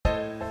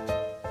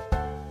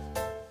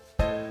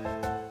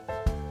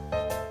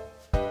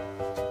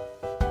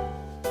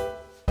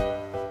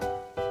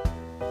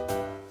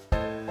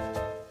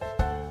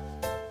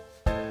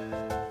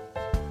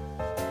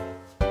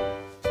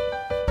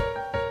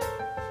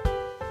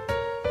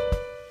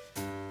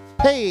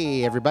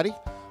Hey, everybody.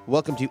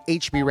 Welcome to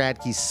HB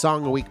Radke's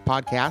Song a Week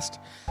podcast.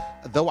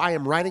 Though I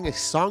am writing a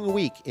song a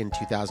week in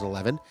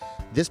 2011,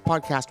 this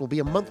podcast will be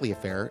a monthly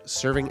affair,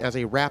 serving as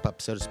a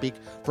wrap-up, so to speak,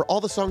 for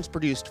all the songs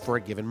produced for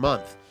a given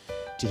month.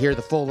 To hear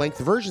the full-length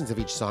versions of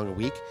each song a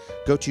week,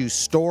 go to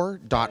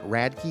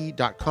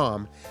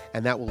store.radke.com,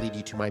 and that will lead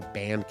you to my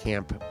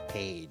Bandcamp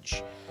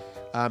page.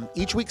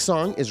 Each week's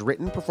song is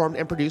written, performed,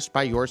 and produced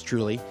by yours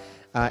truly.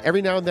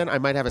 Every now and then I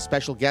might have a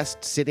special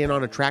guest sit in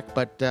on a track,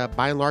 but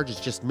by and large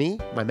it's just me,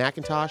 my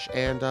Macintosh,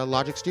 and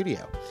Logic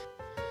Studio.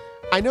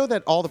 I know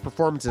that all the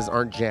performances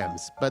aren't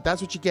gems, but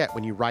that's what you get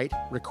when you write,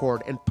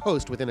 record, and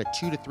post within a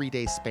 2 to 3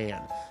 day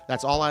span.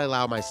 That's all I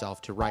allow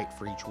myself to write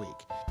for each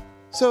week.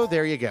 So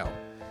there you go.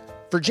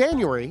 For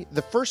January,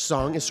 the first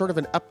song is sort of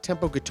an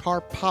up-tempo guitar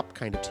pop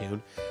kind of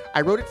tune.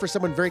 I wrote it for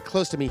someone very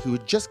close to me who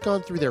had just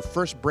gone through their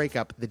first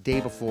breakup the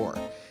day before.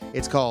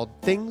 It's called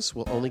Things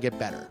Will Only Get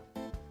Better.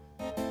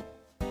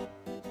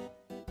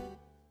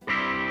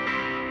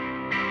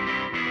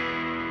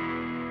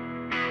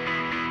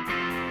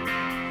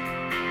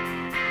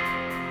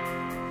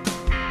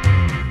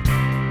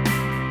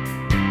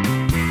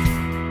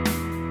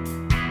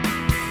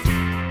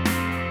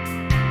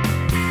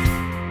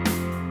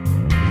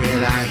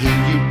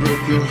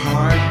 Your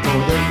heart for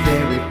the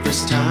very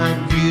first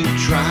time. You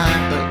try,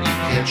 but you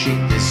can't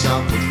shake this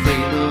awful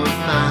frame of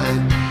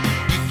mind.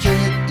 You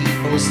can't eat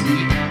or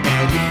sleep,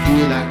 and you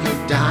feel like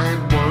you're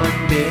dying. One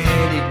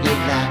minute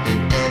you're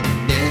laughing, and the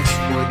next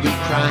one you're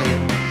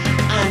crying.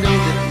 I know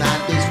that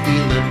life is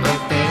feeling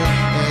unfair,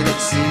 and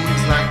it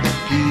seems like the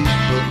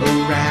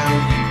people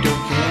around you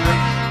don't care.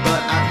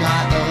 But I've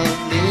got a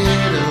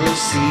little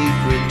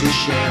secret to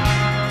share.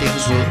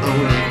 Things will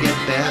only get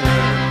better.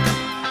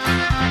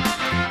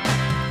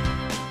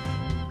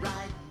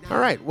 All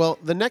right, well,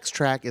 the next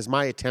track is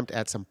my attempt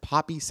at some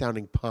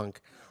poppy-sounding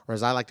punk, or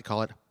as I like to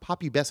call it,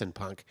 poppy-bessin'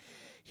 punk.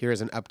 Here is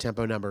an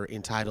up-tempo number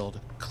entitled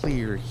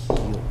Clear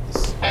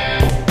Heels.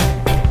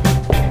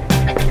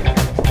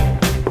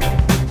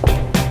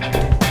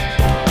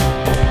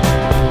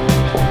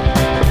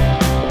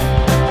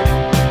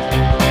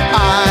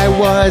 I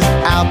was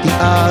out the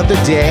other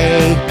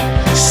day,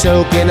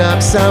 soaking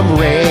up some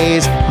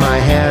rays, my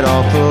head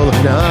all full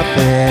of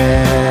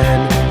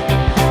nothing.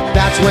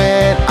 That's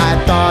when I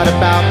thought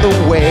about the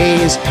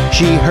ways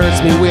she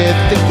hurts me with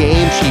the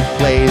game she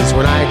plays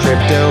when I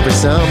tripped over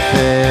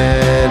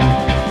something.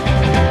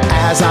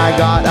 As I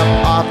got up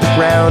off the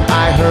ground,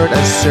 I heard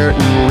a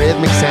certain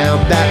rhythmic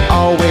sound that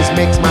always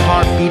makes my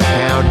heartbeat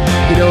pound.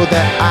 You know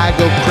that I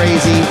go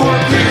crazy for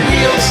clear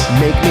heels.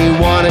 Make me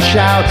want to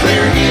shout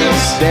clear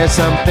heels. There's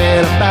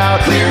something about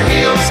clear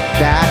heels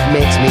that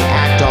makes me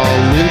act all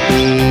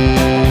loopy.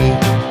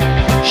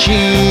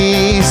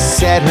 She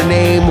said her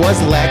name was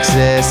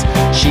Lexus.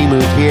 She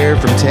moved here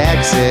from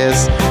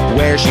Texas,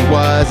 where she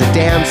was a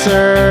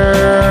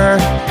dancer.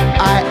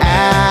 I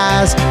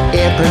asked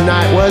if her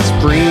night was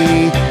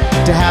free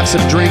to have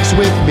some drinks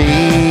with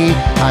me.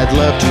 I'd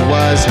love to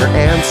was her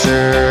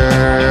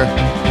answer.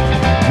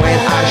 When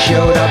I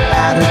showed up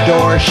at her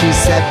door, she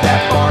said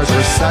that bars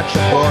were such a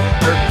bore.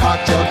 Her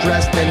cocktail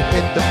dress then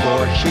hit the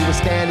floor. She was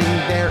standing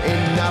there in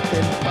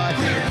nothing but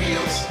clear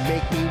heels.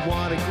 Make me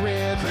wanna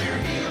grin. Clear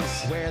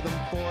heels. Wear them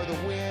for the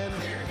win.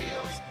 Clear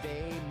heels.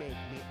 They make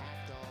me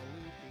act all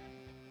loopy.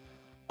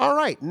 All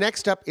right,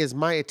 next up is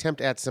my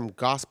attempt at some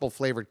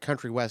gospel-flavored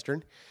country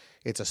western.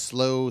 It's a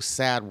slow,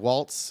 sad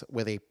waltz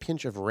with a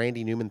pinch of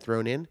Randy Newman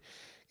thrown in.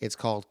 It's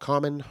called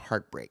Common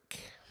Heartbreak.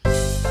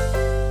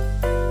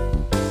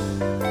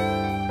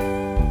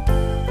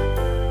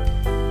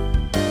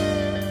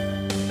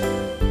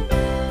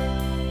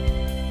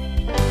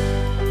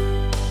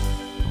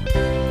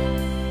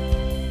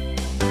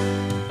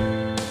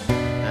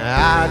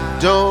 I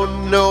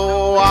don't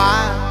know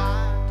why,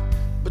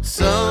 but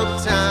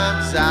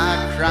sometimes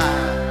I cry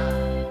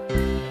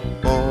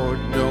for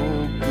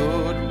no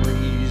good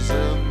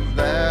reason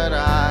that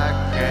I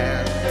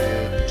can't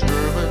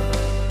determine.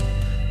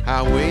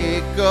 I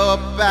wake up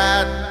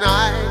at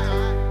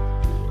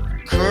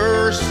night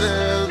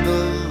cursing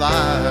the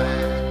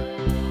light,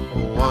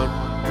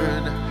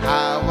 wondering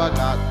how I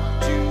got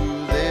to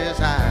this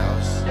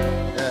house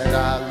that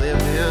I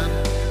live in.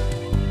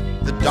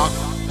 The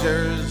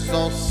doctors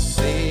all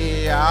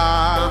say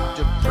I'm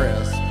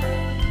depressed,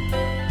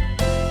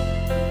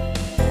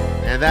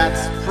 and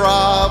that's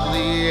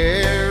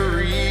probably a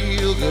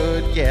real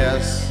good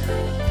guess.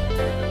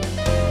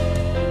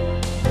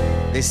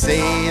 They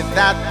say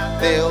that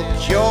they'll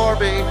cure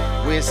me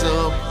with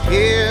some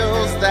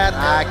pills that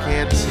I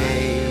can't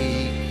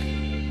take,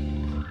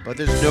 but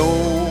there's no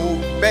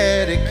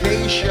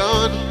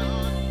medication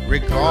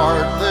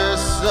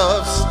regardless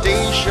of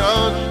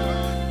station.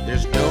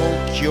 There's no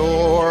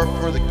cure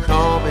for the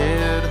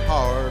common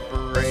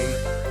heartbreak.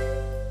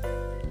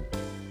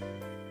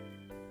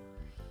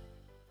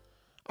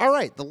 All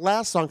right, the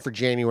last song for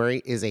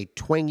January is a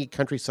twangy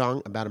country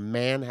song about a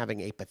man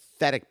having a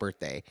pathetic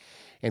birthday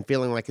and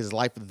feeling like his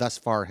life thus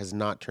far has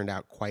not turned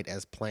out quite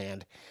as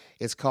planned.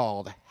 It's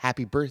called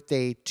Happy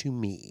Birthday to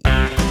Me.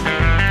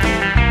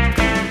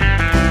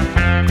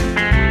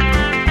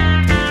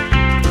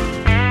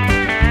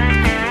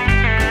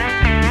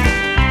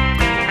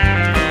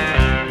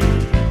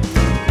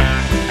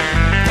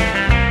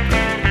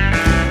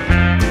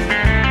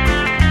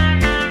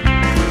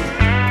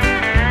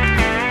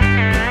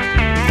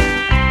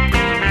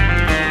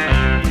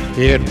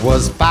 It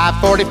was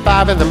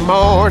 5:45 in the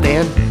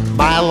morning.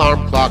 My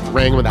alarm clock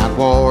rang without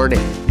warning.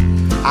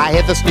 I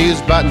hit the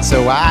snooze button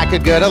so I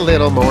could get a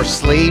little more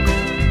sleep.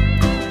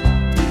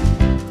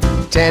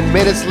 10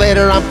 minutes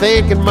later, I'm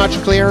thinking much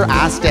clearer.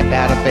 I step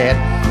out of bed,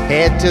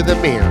 head to the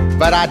mirror,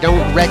 but I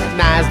don't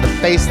recognize the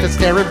face that's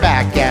staring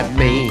back at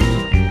me.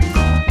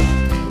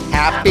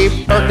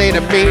 Happy birthday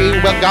to me,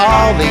 well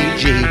golly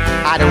gee,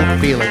 I don't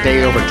feel a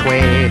day over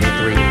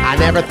 23. I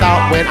never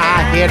thought when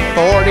I hit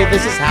 40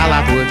 this is how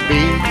life would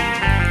be.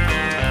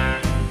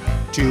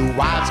 2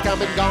 wives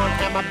come and gone,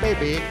 and my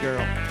baby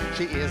girl,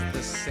 she is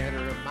the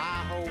center of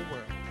my whole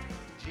world.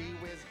 Gee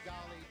whiz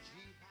golly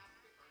gee.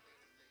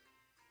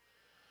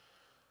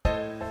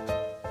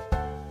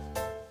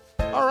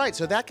 All right,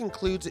 so that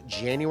concludes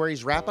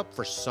January's wrap-up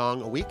for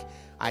Song a Week.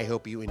 I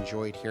hope you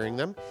enjoyed hearing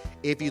them.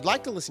 If you'd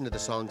like to listen to the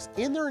songs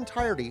in their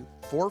entirety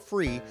for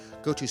free,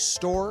 go to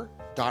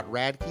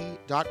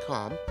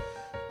store.radkey.com.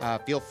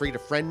 Feel free to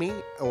friend me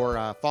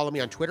or follow me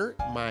on Twitter.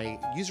 My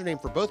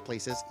username for both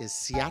places is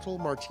Seattle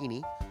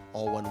Martini,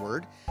 all one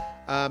word.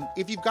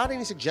 If you've got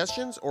any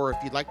suggestions, or if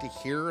you'd like to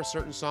hear a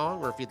certain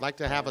song, or if you'd like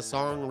to have a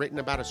song written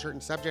about a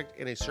certain subject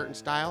in a certain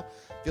style,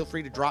 feel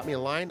free to drop me a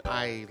line.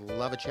 I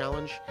love a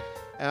challenge.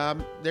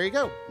 There you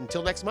go.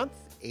 Until next month,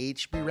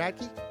 HB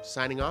Radke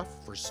signing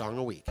off for Song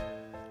a Week.